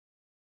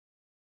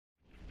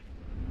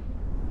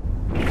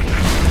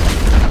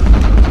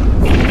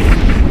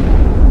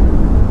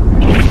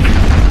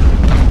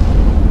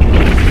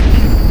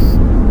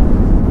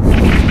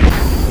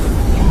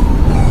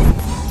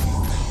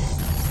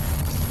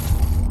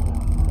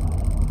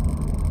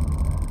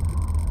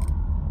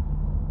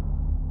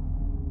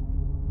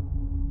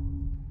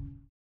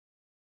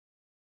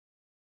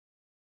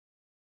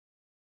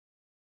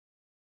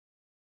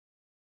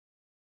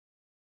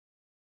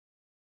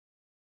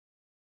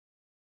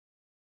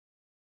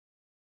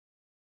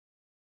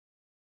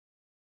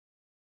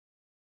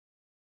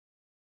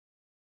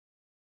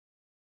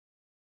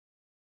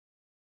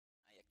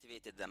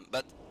Activated them,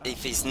 but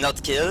if he's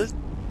not killed,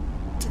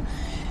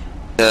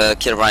 the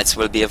kill rights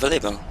will be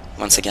available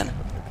once again.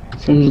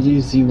 Family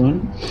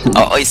Z1.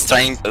 Oh, he's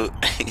trying to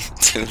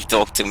to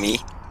talk to me.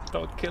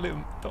 Don't kill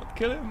him! Don't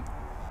kill him!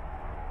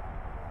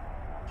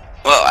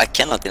 Well, I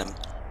cannot kill him.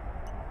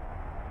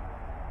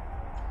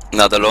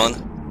 Not alone.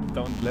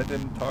 Don't let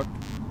him talk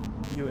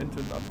you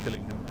into not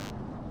killing him.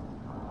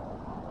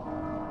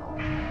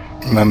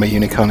 Remember, you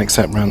can't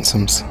accept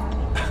ransoms.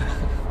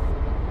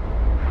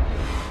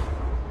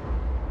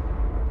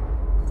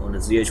 On the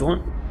ZH1.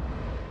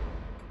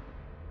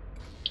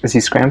 Is he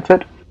scram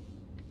fit?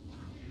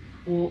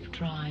 Warp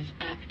drive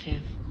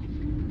active.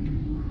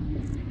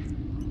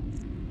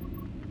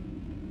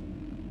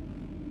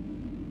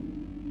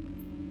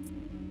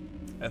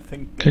 I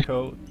think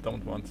Gecko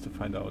don't want to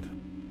find out.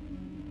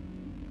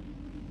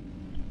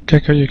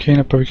 Gecko, you keen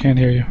up, but we can't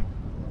hear you.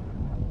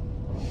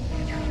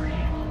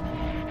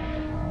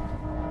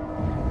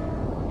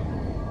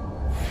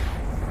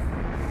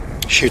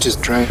 Shoot his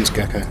drones,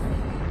 Gecko.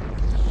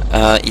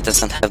 He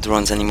doesn't have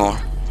drones anymore.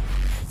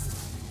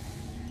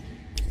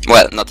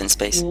 Well, not in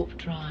space. Warp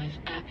drive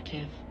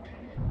active.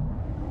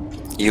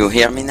 You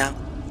hear me now?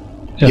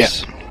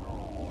 Yes. Yeah.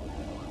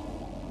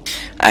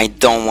 I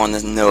don't want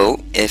to know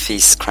if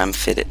he's scram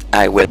fitted.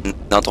 I will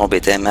not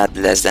orbit him at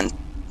less than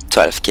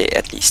 12k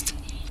at least.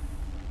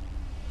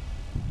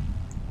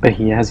 But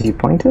he has you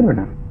pointed or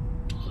not?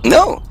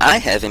 No, I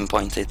have him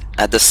pointed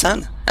at the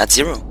sun at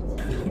 0.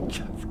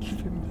 Just give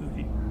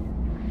him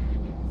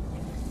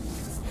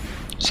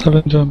the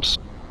 7 jumps.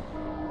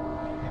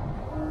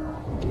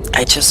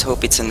 I just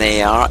hope it's an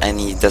AR and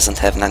he doesn't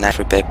have Nana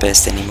repair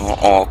pest anymore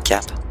or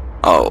cap.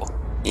 Oh,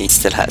 he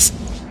still has.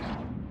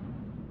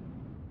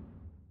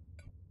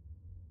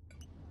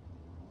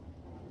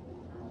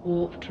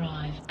 Warp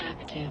drive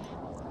active.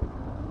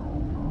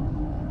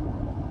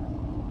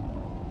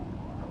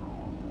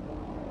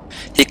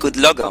 He could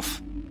log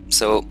off,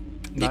 so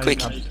be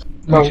quick.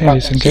 Okay,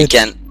 he's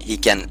engaged. He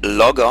can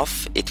log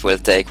off. It will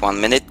take 1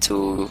 minute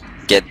to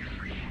get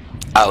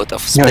out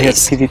of No, he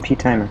has space. PvP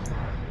timer.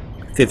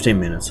 15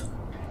 minutes.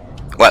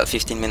 Well,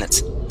 15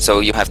 minutes. So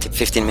you have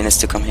 15 minutes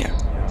to come here.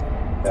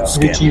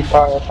 Scan.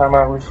 fire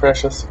timer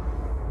refreshes.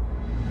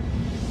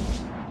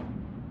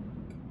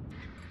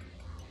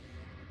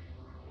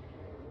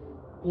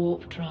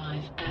 Warp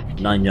drive active.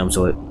 9 jumps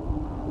away.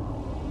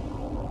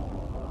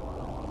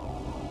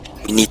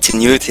 We need to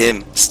mute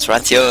him.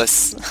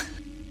 Stratios.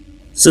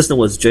 System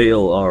was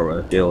JOR,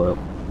 right? JOL.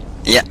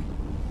 Yeah.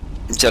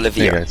 Hey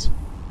Jolivia. guys.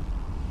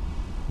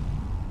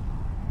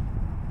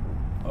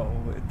 Oh,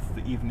 it's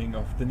the evening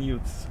of the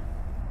newts.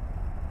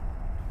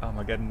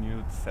 Armageddon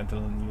newts,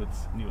 Sentinel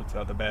newts. Newts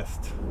are the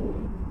best.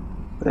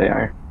 They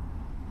are.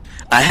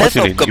 I have What do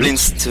you need,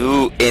 goblins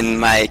too in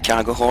my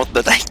cargo horde,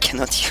 but I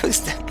cannot use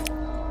them.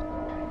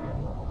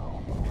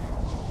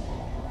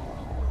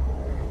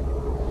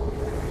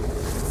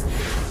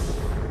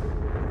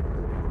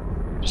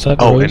 Is that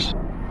Oh, Rose?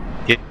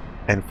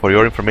 And for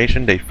your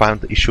information, they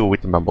found the issue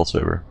with the Mumble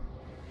server.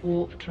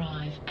 Warp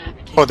drive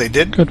active. Oh, they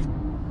did? Good.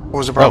 What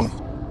was the problem?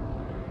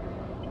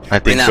 I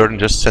think Rena. Jordan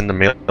just sent a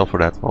mail for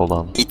that. Hold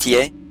on.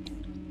 ETA?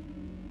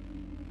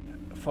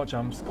 4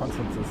 jumps,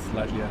 Constance is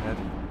slightly ahead.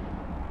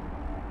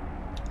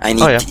 I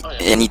need, Oh, yeah.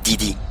 I need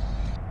DD.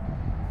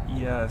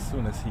 Yeah, as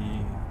soon as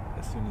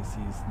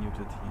he's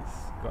muted, he's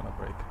gonna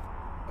break.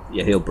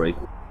 Yeah, he'll break.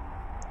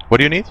 What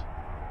do you need?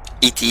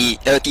 ET,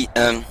 DD.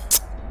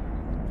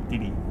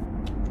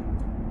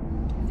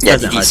 yeah,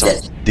 Doesn't DD, like sorry.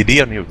 that.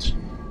 DD or mute?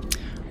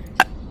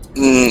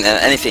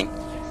 Anything.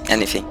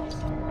 Anything.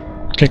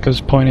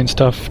 Gecko's pointing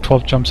stuff.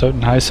 12 jumps out in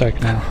Highsec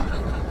now.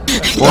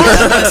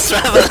 I was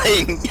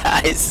traveling,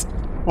 guys.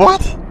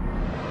 What?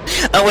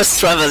 I was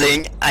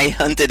traveling. I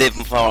hunted him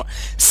for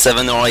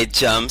 7 or 8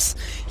 jumps.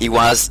 He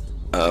was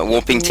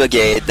warping to a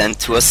gate, then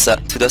to the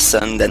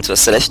sun, then to a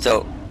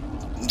celestial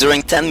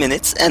during 10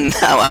 minutes, and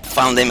now I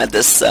found him at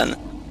the sun.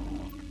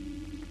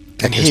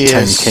 And His he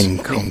 10 is... King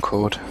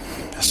Concord.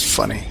 That's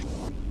funny.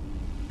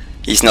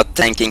 He's not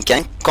tanking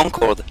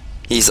Concord.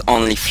 He's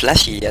only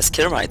flashy as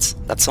kill rights.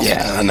 That's all.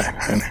 Yeah, I know.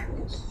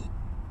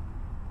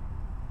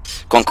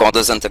 Concord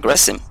doesn't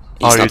aggress him.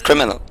 He's Are not you-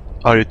 criminal.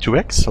 Are you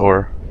 2x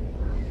or?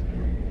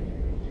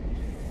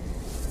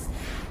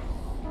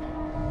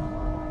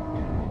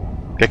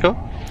 Gecko?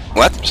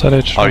 What?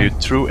 ZH1. Are you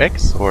true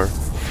X or?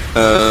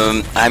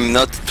 I'm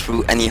not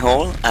through any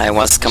hole. I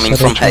was coming ZH1.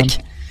 from Heck.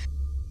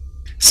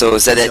 So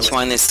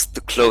ZH1 is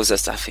the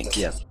closest, I think.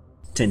 Yeah.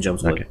 10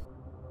 jumps away. Okay.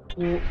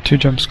 Warp 2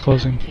 jumps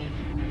closing.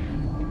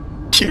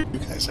 active. You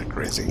guys are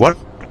crazy. What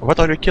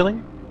are you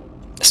killing?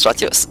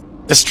 Stratios.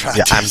 The Stratios.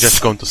 Yeah, I'm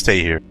just going to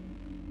stay here.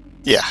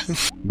 Yeah.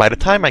 By the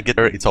time I get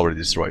there, it's already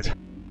destroyed.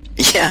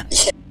 Yeah.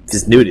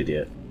 Just neuted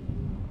yet.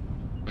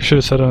 We should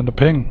have set it on the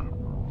ping.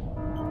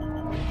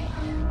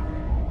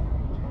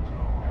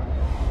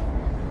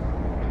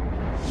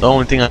 The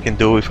only thing I can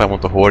do if I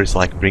want a horde is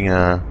like bring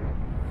an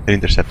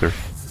interceptor.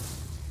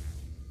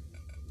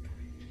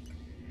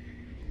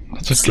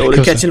 That's what Slowly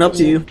Gecko catching said. up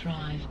to you. Warp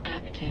drive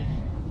active.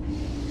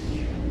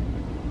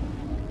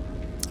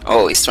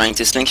 Oh, he's trying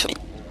to slingshot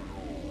me.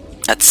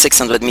 at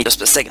 600 meters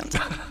per second.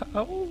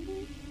 Oh.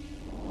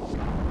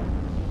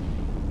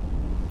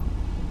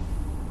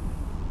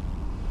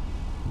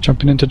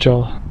 Jumping into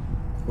Joel.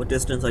 What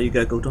distance are you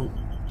Gecko?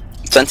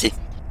 20.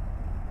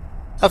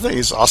 I think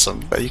it's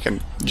awesome that you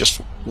can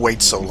just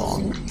wait so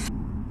long.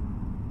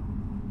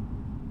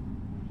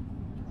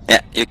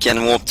 Yeah, you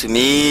can walk to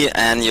me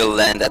and you'll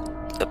land at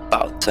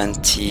about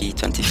 20,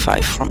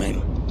 25 from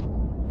him.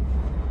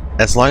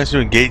 As long as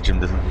you engage him,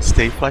 doesn't he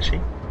stay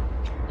flashing?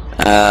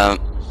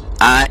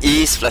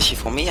 He is flashy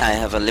for me. I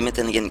have a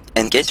limited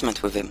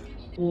engagement with him.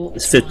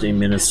 It's 15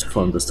 minutes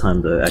from this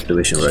time the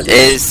activation ready.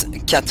 Is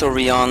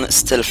Katorion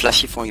still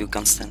flashy for you,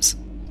 Constance?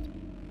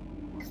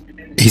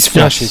 He's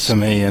flashy Yes. to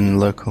me in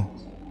local.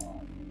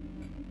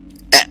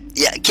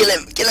 Yeah, kill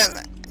him,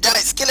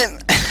 guys, kill him.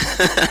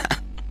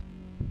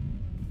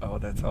 Oh,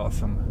 that's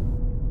awesome.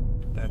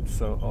 That's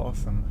so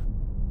awesome.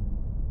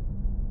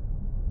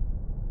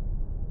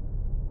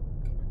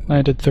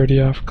 Landed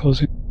 30 off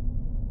closing.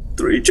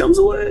 3 jumps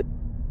away.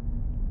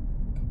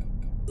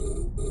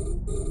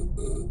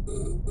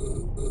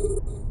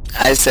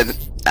 I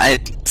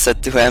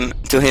said to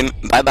him,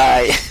 bye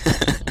bye.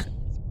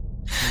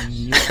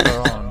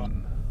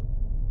 Neutron.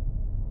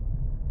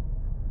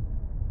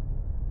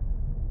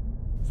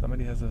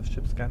 Somebody has a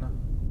ship scanner?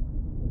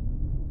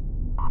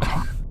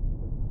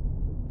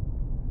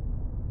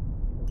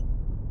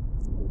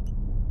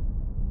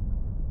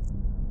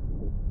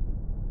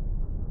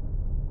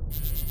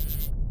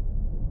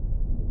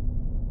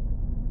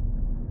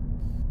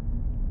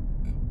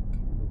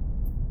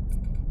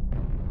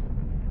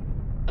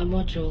 A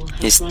module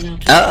has He's, run out of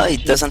it battery.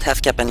 doesn't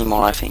have cap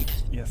anymore, I think.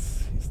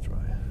 Yes, he's dry.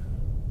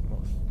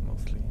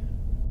 Mostly.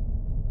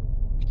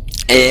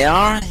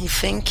 AR, you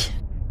think?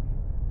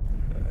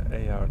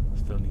 AR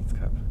still needs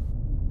cap.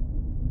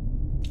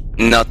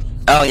 Not.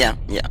 Oh yeah.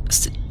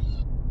 Still.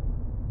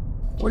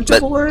 1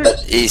 jump away. But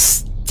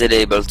he's still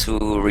able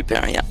to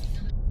repair. Yeah.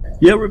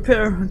 Yeah,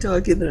 repair until I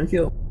get there and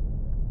kill.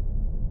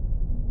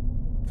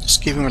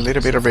 Just give him a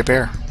little bit of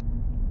repair.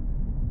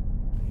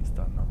 He's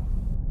done now.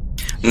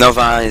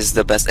 Nova is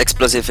the best.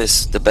 Explosive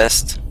is the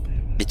best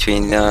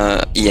between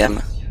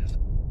EM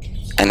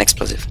and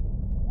explosive.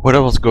 What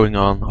else is going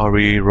on? Are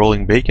we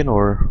rolling bacon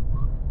or?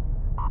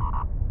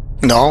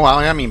 No,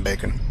 I am in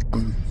bacon.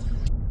 I'm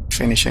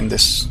finishing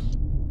this.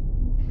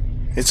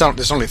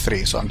 There's only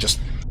 3, so I'm just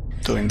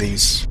doing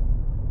these.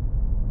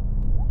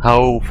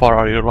 How far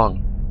are you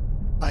along?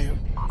 I have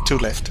 2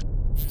 left.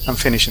 I'm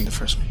finishing the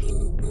first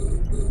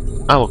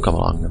one. I will come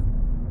along then.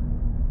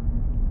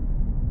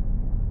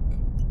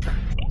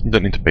 You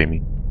don't need to pay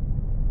me.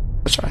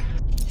 That's right.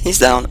 He's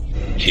down.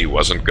 He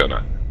wasn't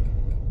gonna.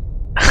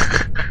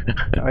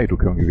 I do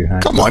come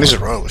behind. Come on, it's a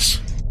Rose.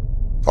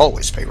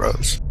 Always pay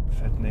Rose.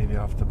 Fat Navy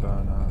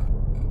afterburner.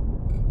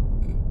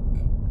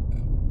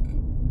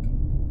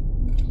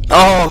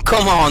 Oh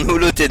come on! Who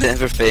looted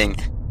everything?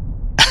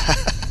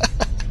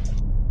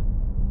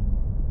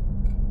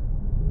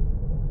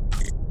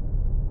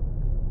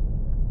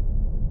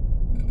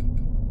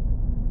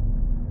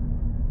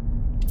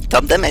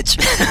 Top damage.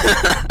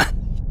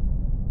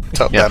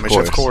 Top Yeah, of damage,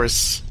 of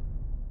course. course.